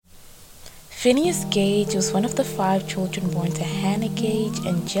Phineas Gage was one of the 5 children born to Hannah Gage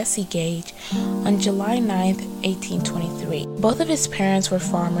and Jesse Gage on July 9, 1823. Both of his parents were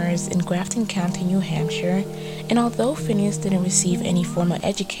farmers in Grafton County, New Hampshire, and although Phineas didn't receive any formal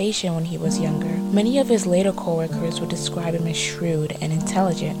education when he was younger, many of his later co-workers would describe him as shrewd and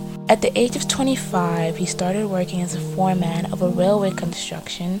intelligent. At the age of 25, he started working as a foreman of a railway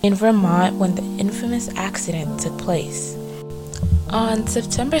construction in Vermont when the infamous accident took place. On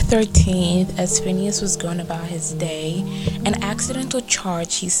September 13th, as Phineas was going about his day, an accidental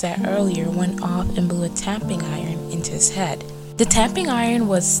charge he set earlier went off and blew a tamping iron into his head. The tamping iron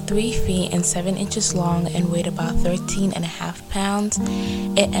was 3 feet and 7 inches long and weighed about 13.5 pounds.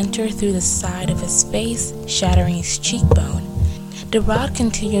 It entered through the side of his face, shattering his cheekbone. The rod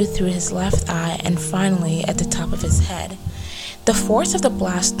continued through his left eye and finally at the top of his head. The force of the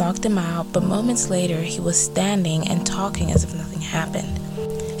blast knocked him out, but moments later he was standing and talking as if nothing happened.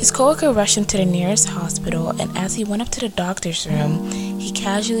 His coworker rushed him to the nearest hospital, and as he went up to the doctor's room, he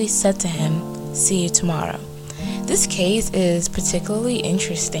casually said to him, "See you tomorrow." This case is particularly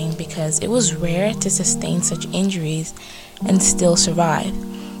interesting because it was rare to sustain such injuries and still survive.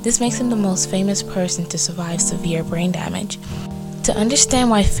 This makes him the most famous person to survive severe brain damage. To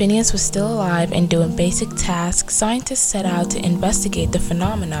understand why Phineas was still alive and doing basic tasks, scientists set out to investigate the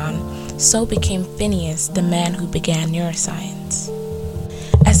phenomenon, so became Phineas, the man who began neuroscience.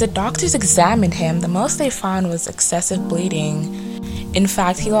 As the doctors examined him, the most they found was excessive bleeding. In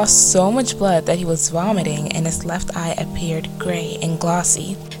fact, he lost so much blood that he was vomiting and his left eye appeared gray and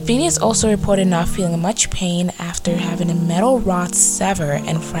glossy. Phineas also reported not feeling much pain after having a metal rod sever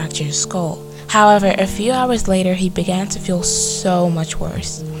and fracture his skull. However, a few hours later, he began to feel so much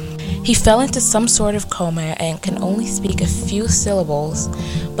worse. He fell into some sort of coma and can only speak a few syllables,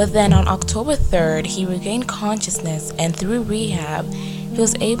 but then on October 3rd, he regained consciousness and through rehab, he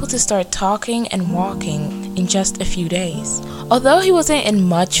was able to start talking and walking in just a few days. Although he wasn't in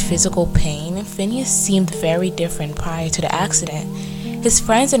much physical pain, Phineas seemed very different prior to the accident. His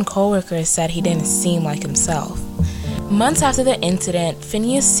friends and coworkers said he didn't seem like himself. Months after the incident,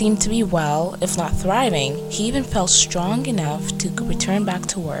 Phineas seemed to be well, if not thriving. He even felt strong enough to return back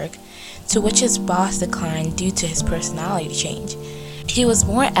to work, to which his boss declined due to his personality change. He was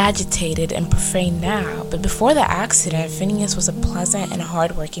more agitated and profane now, but before the accident, Phineas was a pleasant and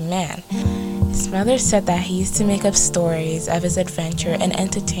hardworking man. His mother said that he used to make up stories of his adventure and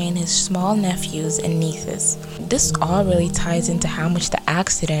entertain his small nephews and nieces. This all really ties into how much the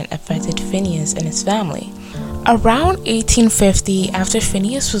accident affected Phineas and his family. Around 1850, after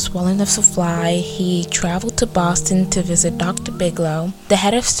Phineas was well enough to fly, he traveled to Boston to visit Dr. Bigelow, the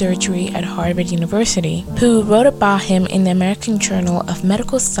head of surgery at Harvard University, who wrote about him in the American Journal of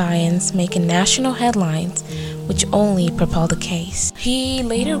Medical Science, making national headlines, which only propelled the case. He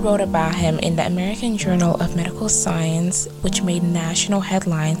later wrote about him in the American Journal of Medical Science, which made national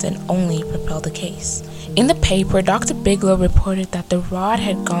headlines and only propelled the case. In the paper, Dr. Bigelow reported that the rod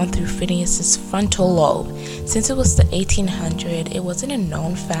had gone through Phineas's frontal lobe. Since it was the 1800s, it wasn't a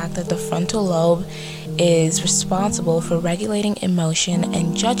known fact that the frontal lobe is responsible for regulating emotion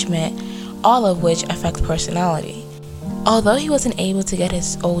and judgment, all of which affect personality. Although he wasn't able to get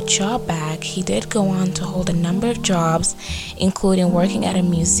his old job back, he did go on to hold a number of jobs, including working at a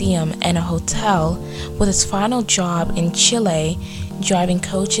museum and a hotel, with his final job in Chile, driving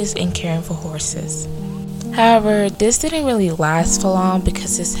coaches and caring for horses. However, this didn't really last for long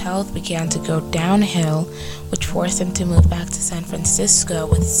because his health began to go downhill, which forced him to move back to San Francisco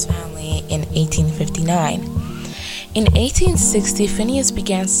with his family in 1859. In 1860, Phineas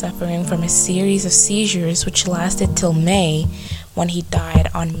began suffering from a series of seizures which lasted till May, when he died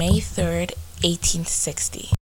on May 3rd, 1860.